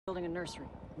building a nursery,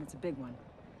 and it's a big one.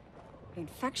 The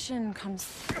infection comes...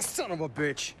 Son of a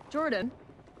bitch! Jordan?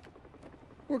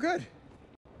 We're good.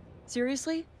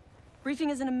 Seriously? Briefing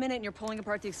is in a minute and you're pulling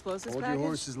apart the explosives Hold package? your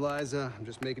horses, Liza. I'm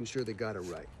just making sure they got it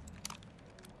right.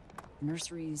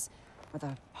 Nurseries are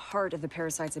the heart of the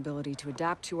parasite's ability to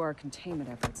adapt to our containment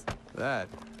efforts. That,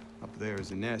 up there,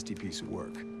 is a nasty piece of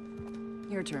work.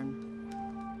 Your turn.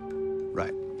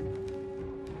 Right.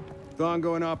 With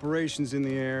ongoing operations in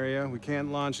the area, we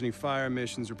can't launch any fire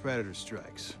missions or predator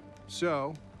strikes.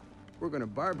 So, we're gonna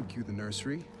barbecue the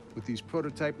nursery with these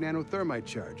prototype nanothermite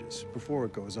charges before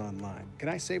it goes online. Can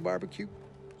I say barbecue?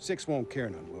 Six won't care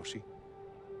none, will she?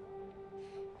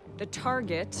 The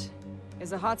target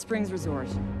is a hot springs resort.